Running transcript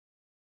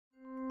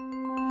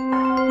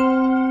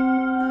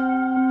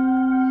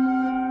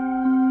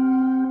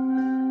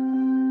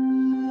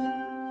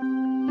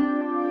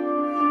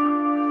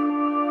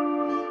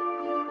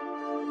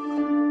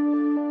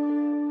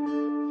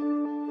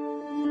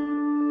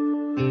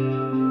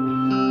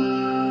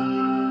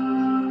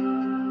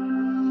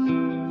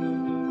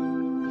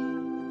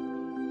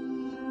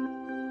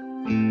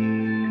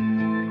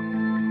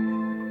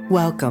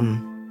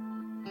Welcome.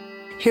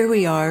 Here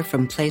we are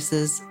from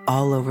places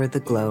all over the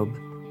globe.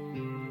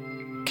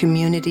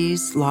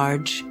 Communities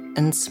large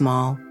and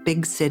small,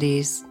 big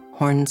cities,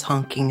 horns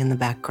honking in the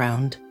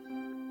background.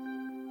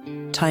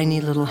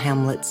 Tiny little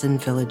hamlets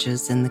and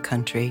villages in the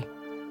country.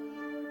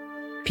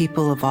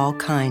 People of all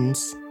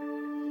kinds,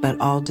 but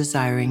all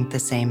desiring the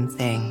same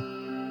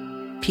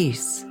thing: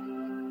 peace,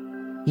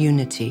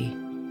 unity,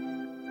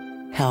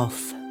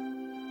 health,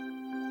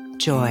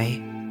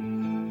 joy,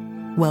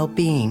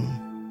 well-being.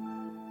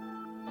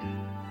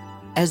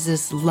 As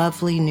this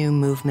lovely new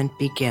movement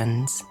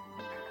begins,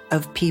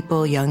 of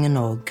people young and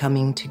old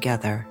coming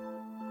together,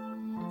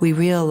 we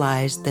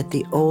realize that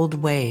the old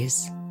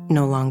ways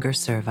no longer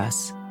serve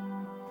us.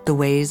 The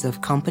ways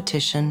of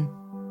competition,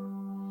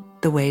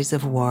 the ways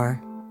of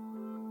war.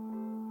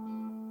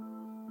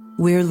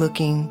 We're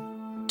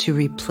looking to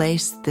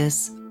replace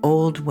this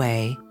old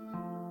way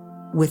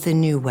with a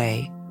new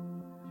way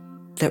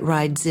that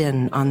rides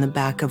in on the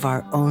back of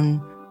our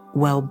own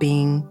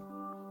well-being,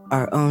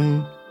 our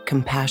own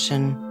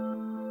compassion,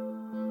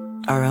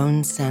 our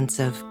own sense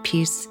of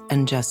peace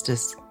and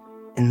justice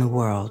in the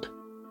world.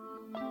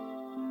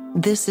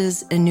 This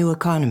is a new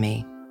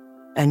economy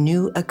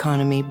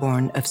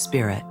born of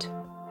spirit.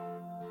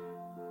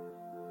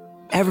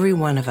 Every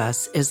one of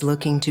us is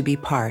looking to be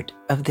part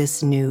of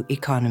this new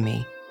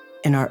economy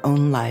in our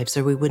own lives,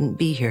 or we wouldn't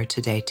be here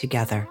today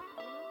together.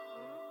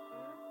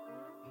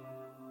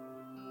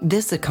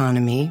 This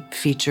economy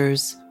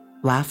features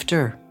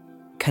laughter,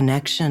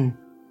 connection,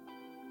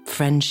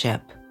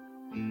 friendship,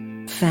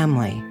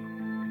 family,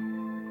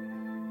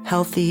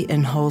 healthy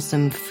and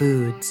wholesome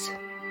foods,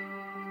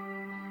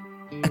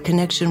 a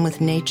connection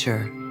with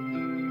nature.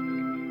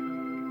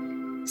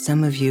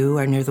 Some of you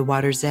are near the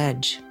water's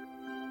edge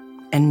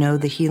and know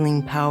the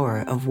healing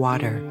power of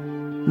water,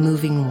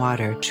 moving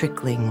water,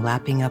 trickling,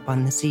 lapping up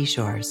on the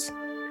seashores.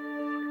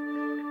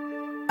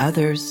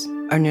 Others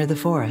are near the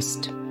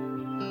forest,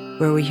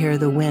 where we hear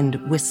the wind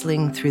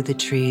whistling through the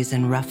trees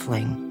and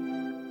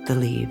ruffling the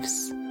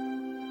leaves.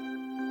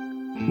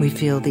 We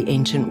feel the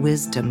ancient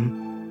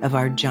wisdom of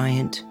our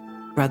giant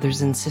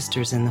brothers and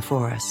sisters in the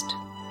forest.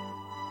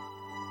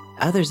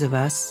 Others of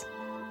us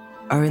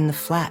are in the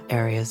flat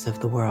areas of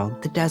the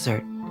world, the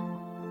desert,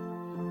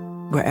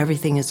 where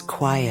everything is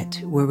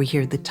quiet, where we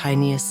hear the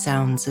tiniest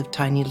sounds of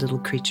tiny little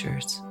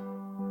creatures,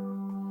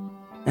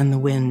 and the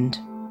wind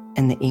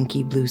and the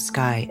inky blue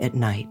sky at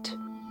night.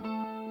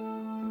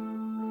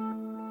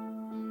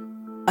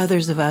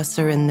 Others of us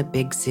are in the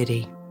big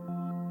city.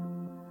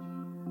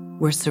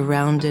 We're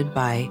surrounded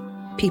by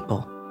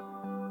people,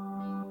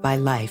 by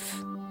life,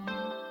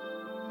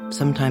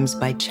 sometimes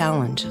by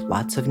challenge,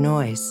 lots of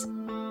noise,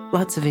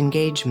 lots of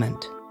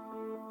engagement.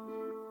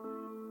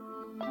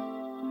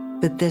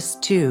 But this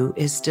too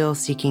is still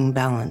seeking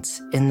balance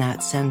in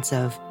that sense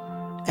of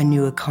a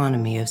new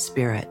economy of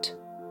spirit.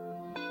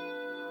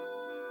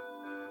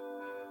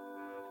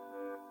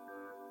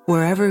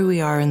 Wherever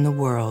we are in the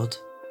world,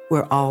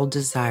 we're all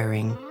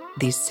desiring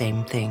these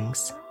same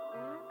things: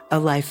 a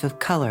life of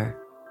color,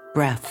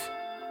 breath,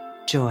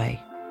 joy,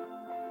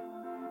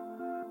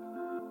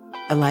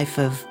 a life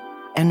of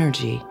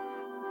energy,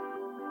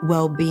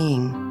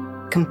 well-being,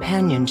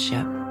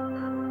 companionship.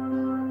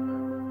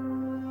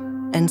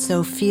 And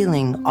so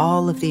feeling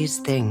all of these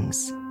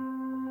things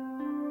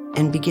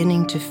and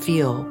beginning to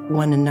feel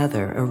one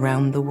another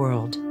around the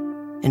world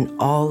in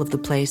all of the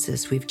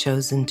places we've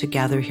chosen to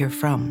gather here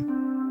from.